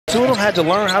Two of them had to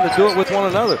learn how to do it with one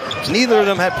another. Neither of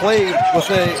them had played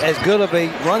with as good of a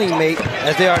running mate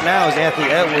as they are now as Anthony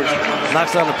Edwards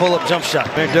knocks down the pull-up jump shot.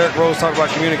 And Derrick Rose talked about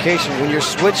communication. When you're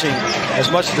switching,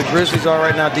 as much as the Grizzlies are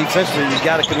right now defensively, you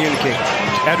got to communicate.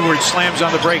 Edwards slams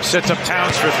on the break, sets up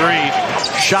Towns for three.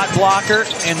 Shot blocker,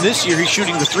 and this year he's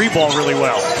shooting the three ball really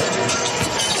well.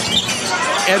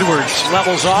 Edwards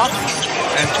levels off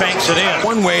and banks it in.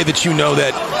 One way that you know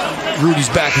that Rudy's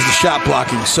back is the shot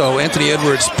blocking. So Anthony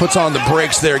Edwards puts on the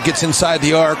brakes there, gets inside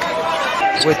the arc.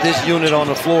 With this unit on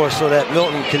the floor so that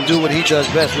Milton can do what he does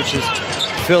best, which is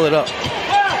fill it up.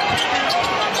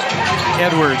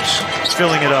 Edwards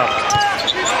filling it up.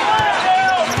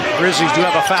 Grizzlies do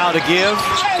have a foul to give.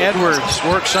 Edwards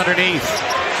works underneath.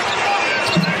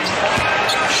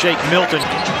 Shake Milton.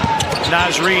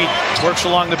 Naz Reid works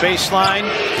along the baseline.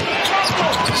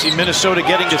 See Minnesota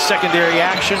getting to secondary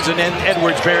actions, and then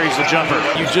Edwards buries the jumper.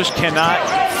 You just cannot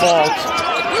fault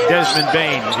Desmond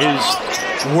Bane.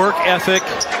 His work ethic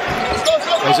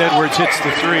as Edwards hits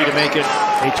the three to make it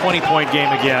a 20-point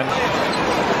game again.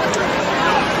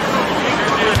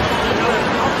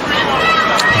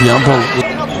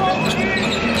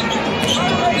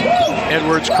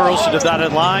 Edwards curls to the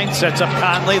dotted line, sets up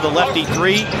Conley, the lefty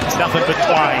three, nothing but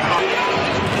twine.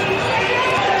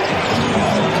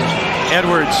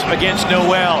 Edwards against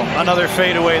Noel, another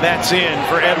fadeaway, that's in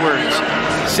for Edwards.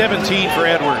 17 for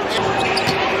Edwards.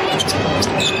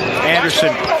 Anderson,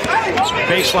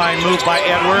 baseline move by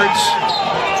Edwards.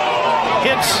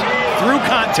 Hits through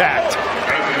contact.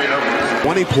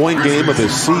 20-point game of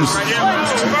his season.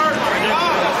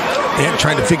 And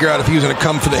trying to figure out if he was going to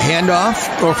come for the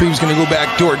handoff or if he was going to go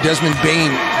back door. Desmond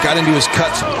Bane got into his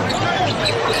cuts. And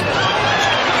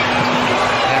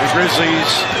the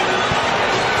Grizzlies,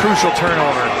 crucial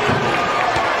turnover.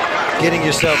 Getting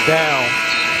yourself down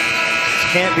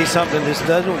can't be something. You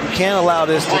can't allow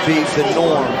this to be the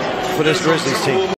norm for this Grizzlies team.